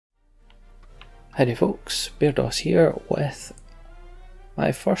Howdy folks, Bairdos here with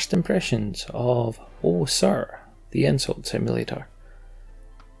my first impressions of Oh Sir, the Insult Simulator.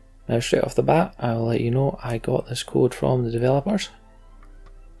 Now straight off the bat, I'll let you know I got this code from the developers,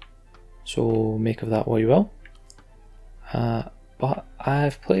 so make of that what you will. But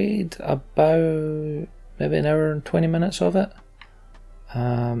I've played about maybe an hour and 20 minutes of it.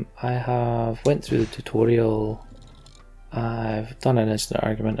 I have went through the tutorial, I've done an instant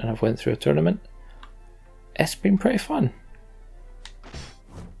argument, and I've went through a tournament. It's been pretty fun.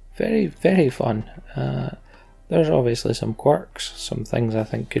 Very, very fun. There's obviously some quirks, some things I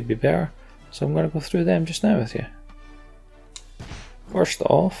think could be better, so I'm going to go through them just now with you. First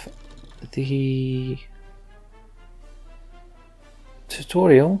off, the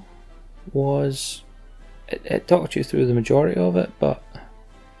tutorial was, it talked you through the majority of it, but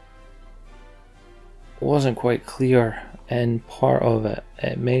wasn't quite clear in part of it.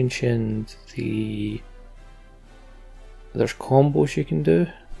 It mentioned there's combos you can do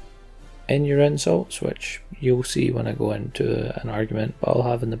in your insults, which you'll see when I go into an argument, but I'll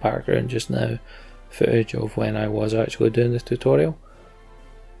have in the background just now footage of when I was actually doing the tutorial.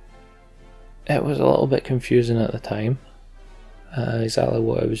 It was a little bit confusing at the time, exactly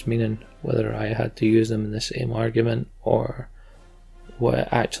what I was meaning, whether I had to use them in the same argument or what it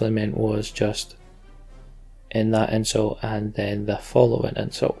actually meant was just in that insult and then the following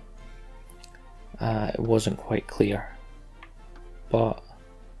insult. It wasn't quite clear, but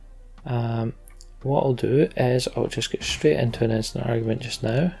what I'll do is I'll just get straight into an instant argument just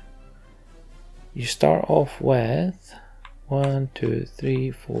now. You start off with 5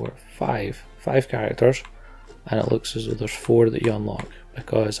 characters, and it looks as though there's 4 that you unlock,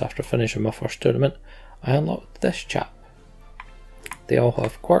 because after finishing my first tournament I unlocked this chap. They all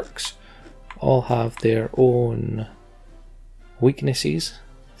have quirks, all have their own weaknesses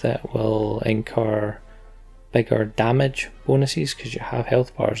that will incur bigger damage bonuses because you have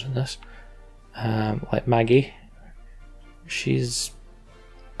health bars in this. Like Maggie, she's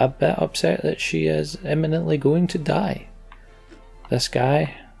a bit upset that she is imminently going to die. This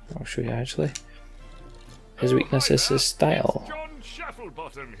guy, I'll show you actually, his weakness is his style.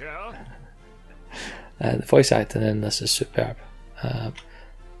 The voice acting in this is superb.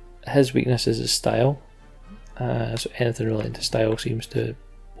 His weakness is his style, so anything related to style seems to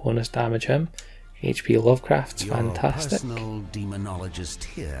bonus damage him. HP Lovecraft's fantastic. Personal demonologist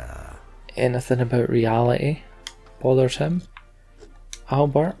here. Anything about reality bothers him.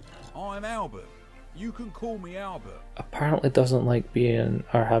 Albert. I'm Albert. You can call me Albert. Apparently doesn't like being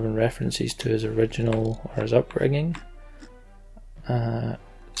or having references to his original or his upbringing. Sir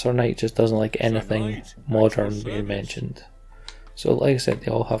Knight just doesn't like anything modern being mentioned. So like I said, they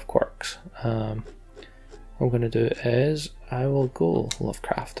all have quirks. What I'm going to do is I will go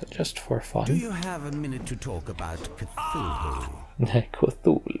Lovecraft just for fun. Do you have a minute to talk about Cthulhu?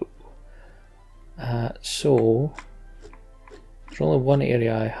 Cthulhu. So there's only one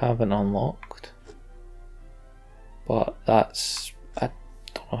area I haven't unlocked, but that's, I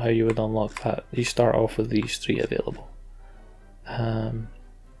don't know how you would unlock that. You start off with these 3 available. I'll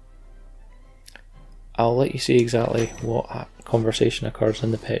let you see exactly what conversation occurs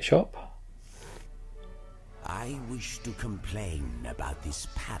in the pet shop. I wish to complain about this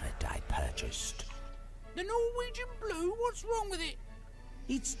parrot I purchased. The Norwegian blue? What's wrong with it?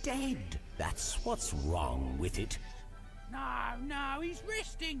 It's dead. That's what's wrong with it. No, he's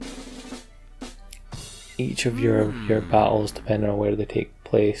resting. Each of your battles, depending on where they take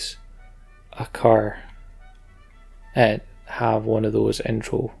place, occur and have one of those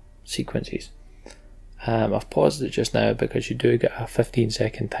intro sequences. I've paused it just now because you do get a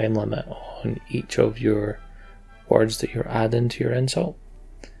 15-second time limit on each of your words that you're adding to your insult.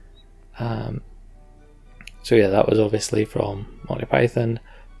 So yeah, that was obviously from Monty Python.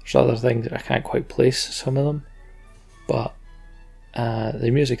 There's other things that I can't quite place some of them, but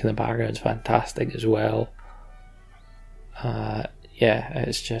the music in the background is fantastic as well. Yeah,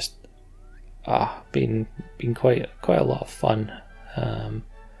 it's just been quite a lot of fun.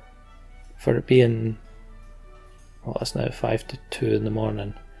 For it being, well, it's now 5 to 2 in the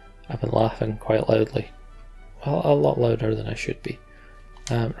morning, I've been laughing quite loudly. Well, a lot louder than I should be.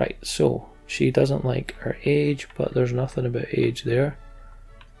 Right, so she doesn't like her age, but there's nothing about age there.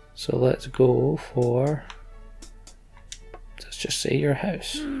 So let's go for, let's just say your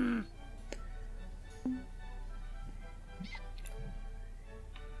house.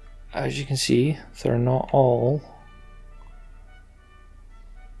 As you can see, they're not all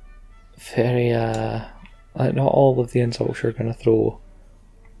very, like, not all of the insults you're going to throw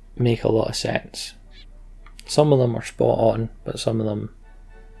make a lot of sense. Some of them are spot on, but some of them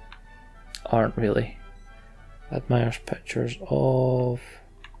aren't really. Admires pictures of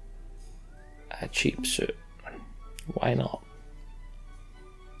a cheap suit. Why not?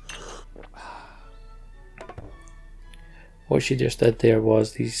 What she just did there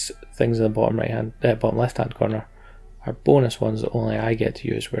was these things in the bottom bottom left hand corner are bonus ones that only I get to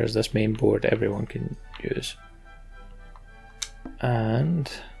use, whereas this main board everyone can use.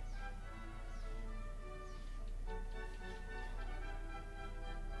 And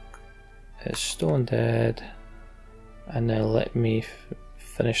it's stone dead. And now let me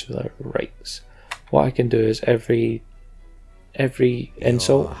finish the rights. What I can do is every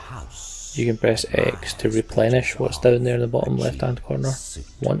insult you can press X to replenish what's down there in the bottom left hand corner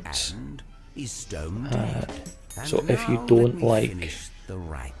once. So if you don't like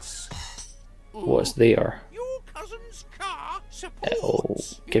what's there, it'll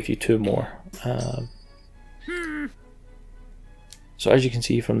give you 2 more. So as you can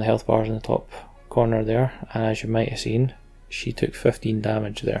see from the health bars in the top corner there, and as you might have seen, she took 15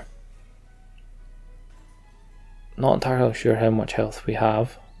 damage there. Not entirely sure how much health we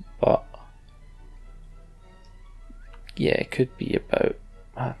have, but yeah, it could be about,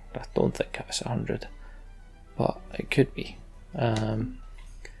 I don't think it's 100, but it could be. And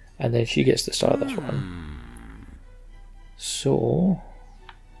then she gets to start this one. So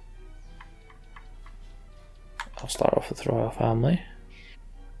I'll start off with Royal Family.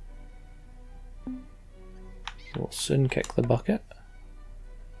 We'll soon kick the bucket.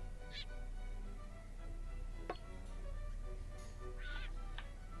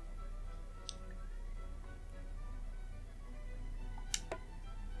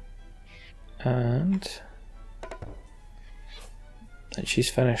 And she's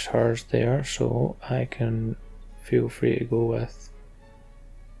finished hers there, so I can feel free to go with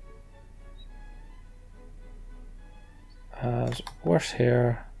has worse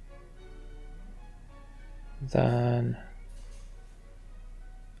hair than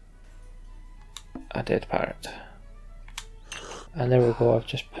a dead parrot. And there we go, I've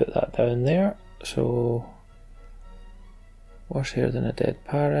just put that down there. So worse hair than a dead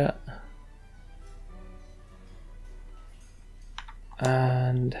parrot.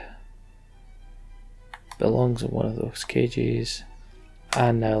 And belongs in one of those cages.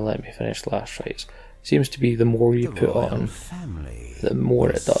 And now let me finish the last rites. Seems to be the more you put on, the more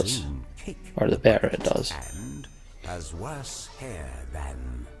it does, or the better it does. And has worse hair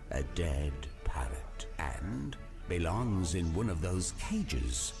than a dead parrot, and belongs in one of those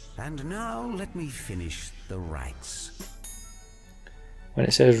cages. And now let me finish the rites. When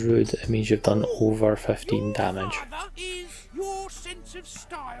it says rude, it means you've done over 15 damage. Is your sense of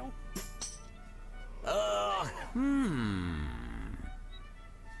style.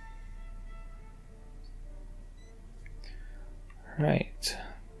 Right.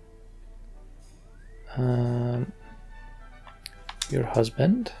 Your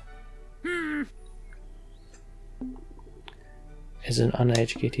husband is an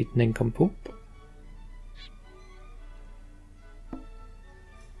uneducated nincompoop.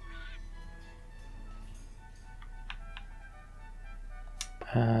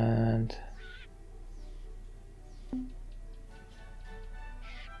 And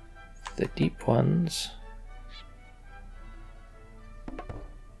the deep ones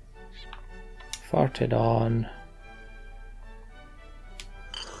farted on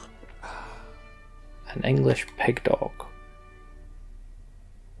an English pig dog.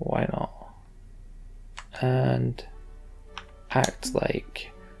 Why not? And act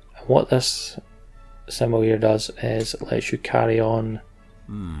like, and what this symbol here does is it lets you carry on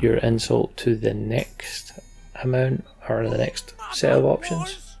your insult to the next amount or the next set of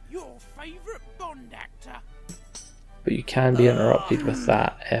options. Your favourite Bond actor. But you can be interrupted with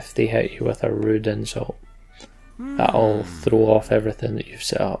that if they hit you with a rude insult. That'll throw off everything that you've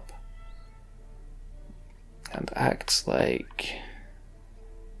set up. And acts like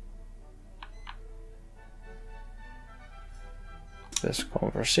this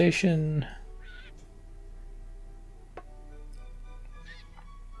conversation.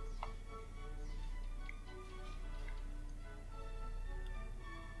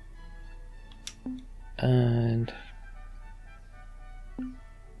 And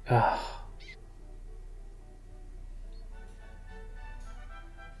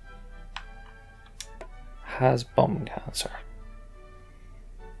has bum cancer.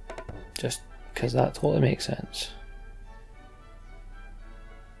 Just because that totally makes sense.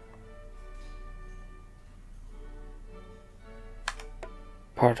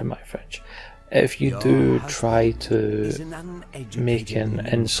 Pardon my French. If you do try to make an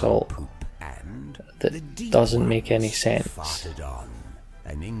insult that doesn't make any sense,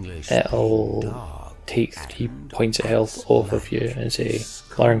 an English it'll dog, take 3 and points of health as off of you light and say as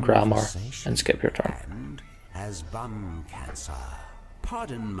learn grammar conversation, and skip your turn. and has bum cancer.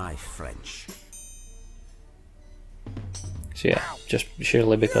 Pardon my French. So yeah, just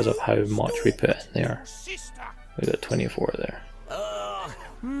surely because of how much we put in there, Sister. we got 24 there.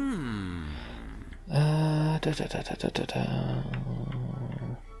 Da, da, da, da, da, da, da.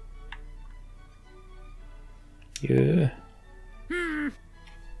 You are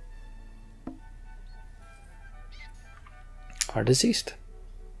deceased.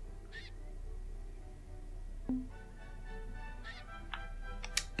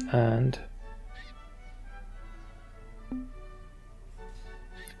 And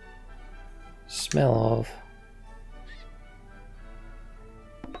smell of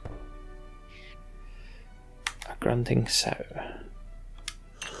a grunting sow,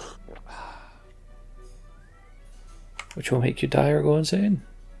 which will make you die or go insane.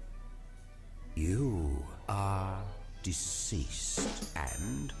 You are deceased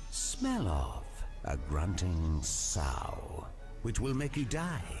and smell of a grunting sow, which will make you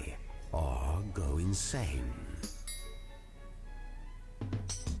die or go insane.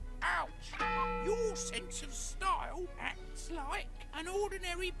 Ouch! Your sense of style acts like an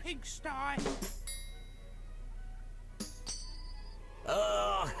ordinary pigsty.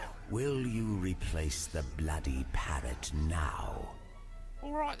 Will you replace the bloody parrot now?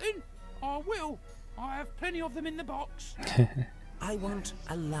 All right then, I will. I have plenty of them in the box. I want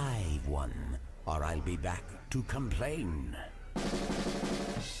a live one, or I'll be back to complain.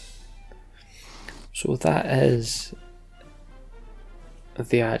 So that is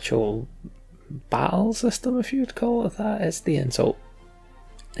the actual battle system, if you'd call it that. It's the insult.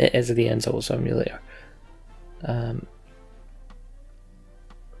 It is the insult simulator.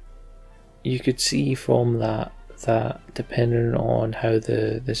 You could see from that depending on how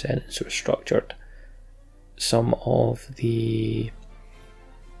the sentence was structured, some of the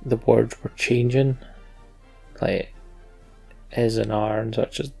words were changing, like is and are and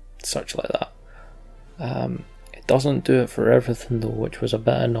such like that. It doesn't do it for everything though, which was a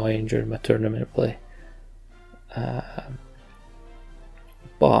bit annoying during my tournament play.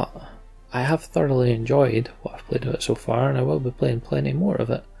 But I have thoroughly enjoyed what I've played of it so far, and I will be playing plenty more of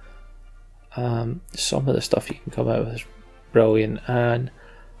it. Some of the stuff you can come out with is brilliant, and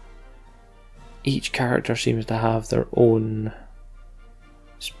each character seems to have their own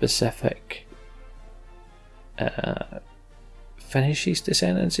specific finishes to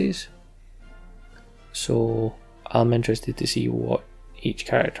sentences. So I'm interested to see what each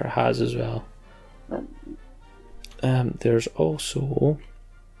character has as well. There's also,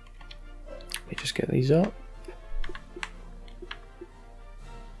 let me just get these up.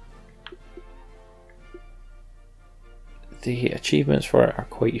 The achievements for it are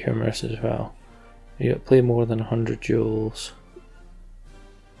quite humorous as well. You got play more than 100 duels,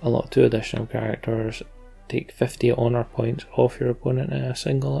 unlock 2 additional characters, take 50 honour points off your opponent in a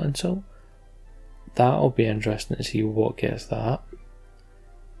single insult. That'll be interesting to see what gets that.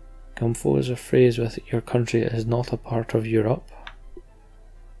 Compose a phrase with your country is not a part of Europe.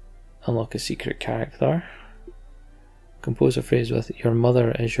 Unlock a secret character. Compose a phrase with your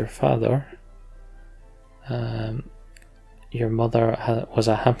mother is your father. Your mother was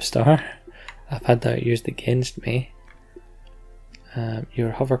a hamster. I've had that used against me.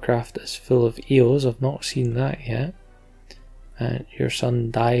 Your hovercraft is full of eels. I've not seen that yet. Your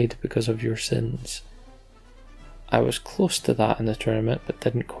son died because of your sins. I was close to that in the tournament, but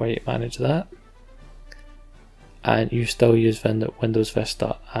didn't quite manage that. And you still use Windows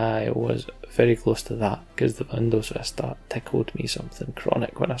Vista. I was very close to that because the Windows Vista tickled me something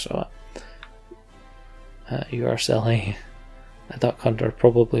chronic when I saw it. You are silly. A duck hunter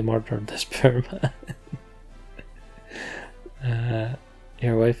probably murdered this poor man.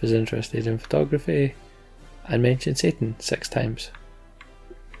 Your wife is interested in photography and mentioned Satan 6 times.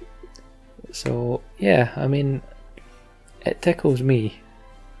 So yeah, I mean, it tickles me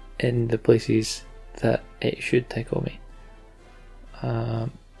in the places that it should tickle me.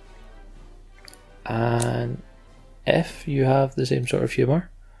 And if you have the same sort of humour,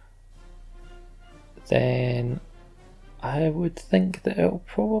 then I would think that it'll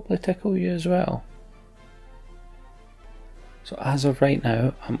probably tickle you as well. So as of right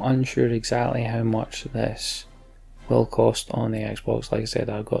now, I'm unsure exactly how much this will cost on the Xbox. Like I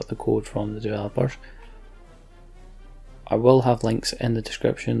said, I got the code from the developers. I will have links in the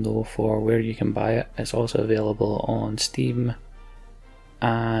description though for where you can buy it. It's also available on Steam,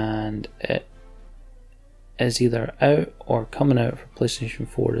 and it is either out or coming out for PlayStation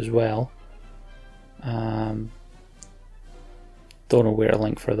 4 as well. don't know where to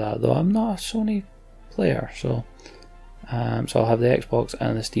link for that though. I'm not a Sony player, so I'll have the Xbox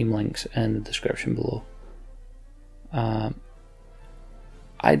and the Steam links in the description below.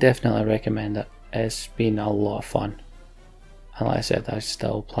 I definitely recommend it. It's been a lot of fun, and like I said, I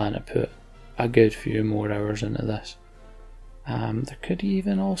still plan to put a good few more hours into this. There could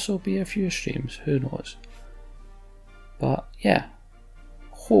even also be a few streams, who knows. But yeah,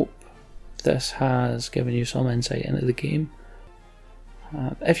 hope this has given you some insight into the game.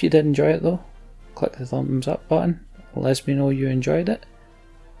 If you did enjoy it though, click the thumbs up button, let me know you enjoyed it.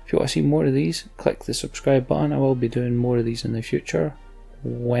 If you want to see more of these, click the subscribe button. I will be doing more of these in the future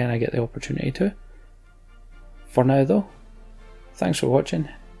when I get the opportunity to. For now though, thanks for watching,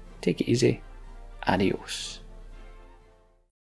 take it easy, adios.